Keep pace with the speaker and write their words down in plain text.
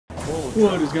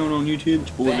What is going on YouTube?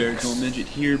 It's Boy Veritone Midget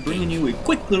here, bringing you a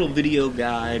quick little video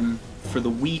guide for the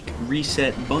week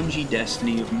reset Bungie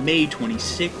Destiny of May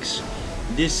 26.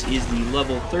 This is the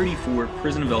level 34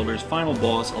 Prison of Elders final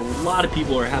boss. A lot of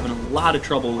people are having a lot of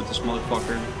trouble with this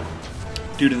motherfucker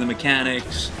due to the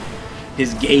mechanics,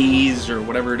 his gaze, or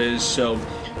whatever it is. So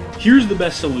here's the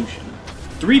best solution.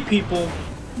 3 people,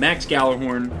 max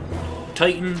Gjallarhorn,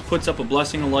 Titan puts up a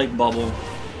Blessing of Light bubble.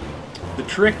 The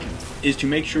trick is to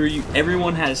make sure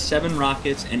everyone has 7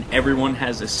 rockets and everyone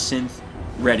has a synth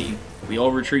ready. We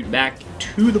all retreat back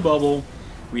to the bubble,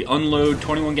 we unload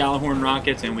 21 Gjallarhorn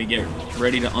rockets, and we get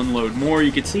ready to unload more.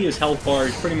 You can see his health bar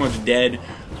is pretty much dead.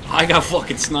 I got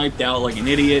fucking sniped out like an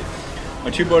idiot.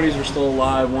 My 2 buddies were still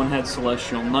alive. One had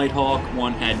Celestial Nighthawk,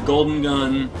 one had Golden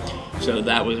Gun, so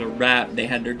that was a wrap. They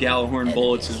had their Gjallarhorn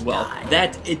bullets as well.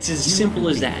 It's as simple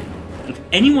as that. If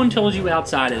anyone tells you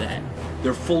outside of that,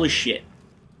 they're full of shit.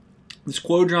 This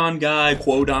Qodron guy,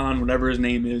 Qodron, whatever his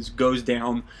name is, goes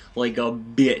down like a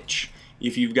bitch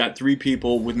if you've got 3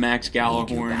 people with max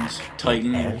Gjallarhorns,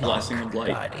 Titan, and Blessing of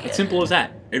Light. It's simple as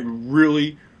that. It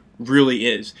really, really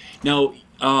is. Now,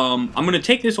 I'm going to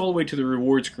take this all the way to the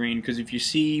reward screen, because if you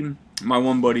see my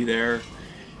one buddy there,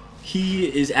 he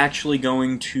is actually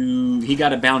going to... he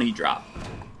got a bounty drop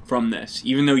from this.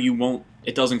 Even though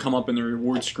it doesn't come up in the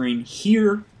reward screen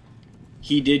here,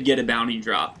 he did get a bounty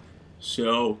drop.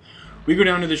 So we go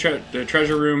down to the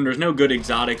treasure room. There's no good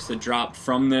exotics that drop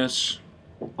from this.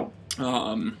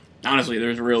 Honestly,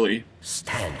 there's really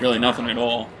nothing at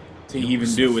all to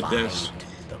even do with this.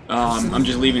 I'm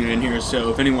just leaving it in here,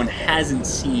 so if anyone hasn't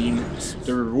seen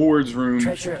the rewards room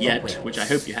yet, which I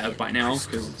hope you have by now,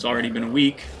 because it's already been a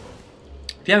week.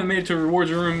 If you haven't made it to the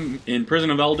rewards room in Prison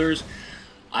of Elders,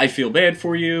 I feel bad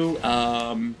for you.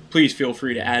 Please feel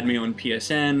free to add me on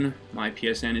PSN. My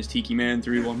PSN is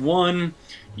TikiMan311.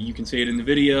 You can see it in the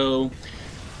video.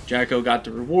 Jacko got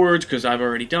the rewards because I've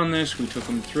already done this. We took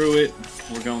him through it.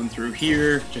 We're going through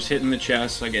here, just hitting the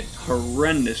chest. I get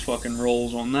horrendous fucking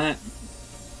rolls on that.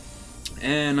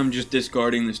 And I'm just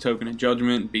discarding this token of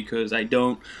judgment because I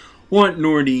don't want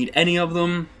nor need any of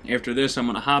them. After this, I'm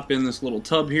going to hop in this little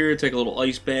tub here, take a little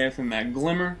ice bath from that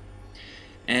glimmer,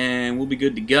 and we'll be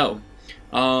good to go.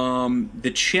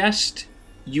 The chest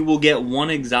you will get 1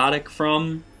 exotic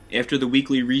from after the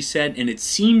weekly reset, and it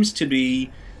seems to be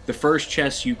the first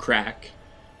chest you crack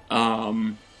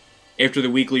after the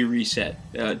weekly reset.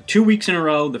 2 weeks in a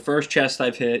row, the first chest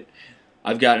I've hit,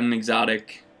 I've gotten an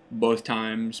exotic both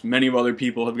times. Many of other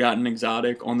people have gotten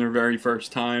exotic on their very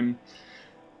first time.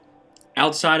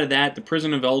 Outside of that, the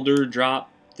Prison of Elder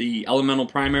drop, the elemental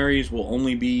primaries will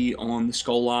only be on the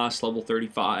Skolas level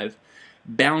 35.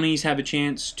 Bounties have a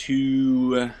chance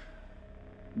to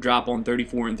drop on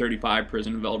 34 and 35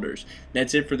 Prison of Elders.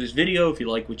 That's it for this video. If you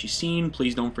like what you've seen,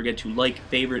 please don't forget to like,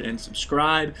 favorite, and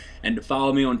subscribe, and to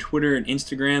follow me on Twitter and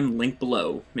Instagram, link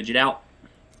below. Midget out.